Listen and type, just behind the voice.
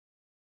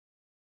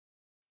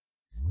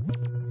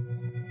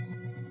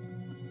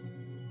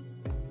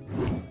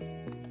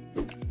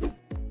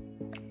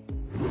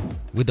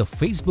With a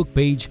Facebook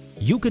page,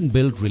 you can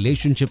build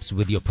relationships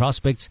with your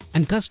prospects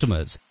and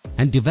customers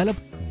and develop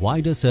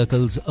wider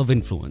circles of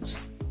influence.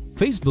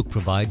 Facebook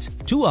provides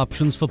two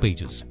options for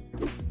pages: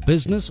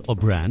 business or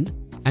brand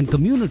and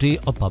community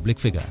or public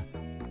figure.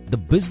 The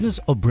business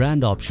or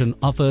brand option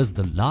offers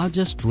the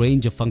largest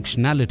range of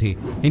functionality,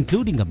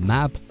 including a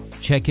map,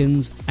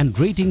 check-ins, and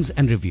ratings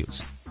and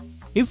reviews.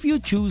 If you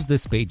choose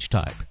this page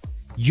type,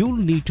 you'll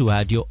need to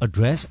add your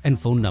address and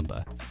phone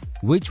number,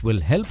 which will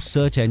help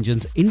search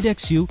engines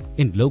index you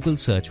in local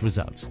search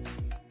results.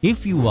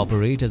 If you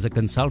operate as a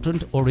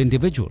consultant or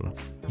individual,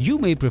 you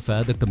may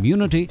prefer the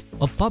community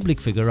or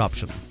public figure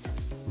option.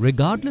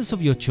 Regardless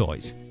of your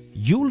choice,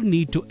 you'll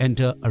need to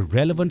enter a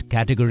relevant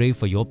category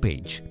for your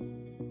page.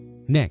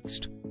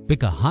 Next,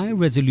 pick a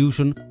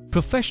high-resolution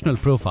professional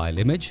profile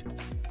image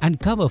and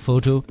cover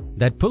photo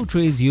that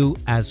portrays you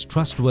as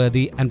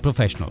trustworthy and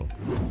professional.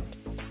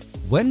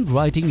 When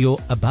writing your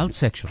About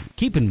section,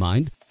 keep in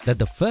mind that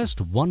the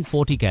first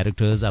 140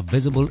 characters are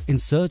visible in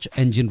search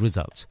engine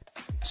results,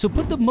 so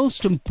put the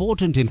most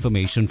important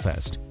information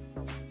first.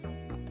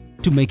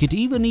 To make it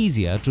even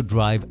easier to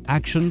drive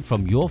action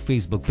from your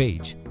Facebook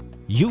page,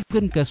 you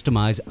can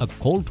customize a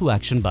call to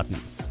action button.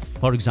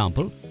 For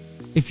example,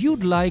 if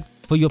you'd like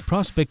for your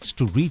prospects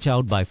to reach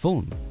out by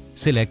phone,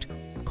 select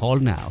Call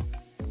Now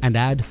and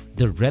add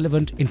the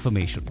relevant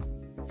information.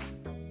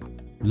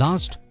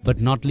 Last but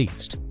not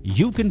least,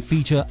 you can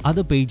feature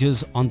other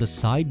pages on the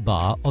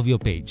sidebar of your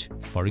page.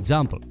 For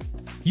example,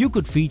 you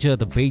could feature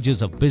the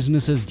pages of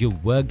businesses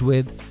you've worked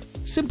with.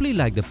 Simply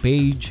like the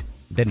page,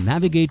 then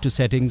navigate to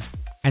Settings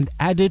and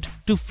add it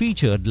to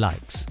Featured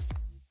Likes.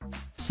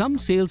 Some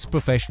sales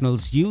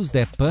professionals use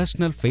their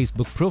personal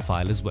Facebook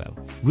profile as well.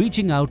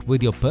 Reaching out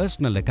with your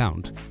personal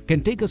account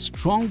can take a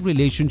strong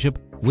relationship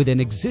with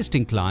an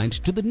existing client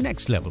to the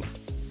next level.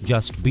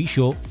 Just be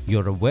sure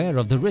you're aware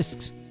of the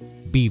risks.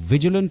 Be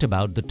vigilant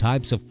about the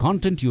types of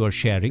content you are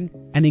sharing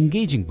and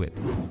engaging with.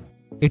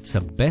 It's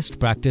a best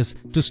practice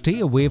to stay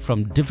away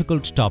from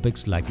difficult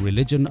topics like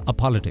religion or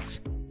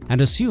politics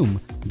and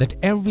assume that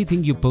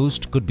everything you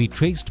post could be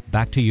traced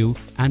back to you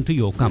and to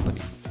your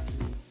company.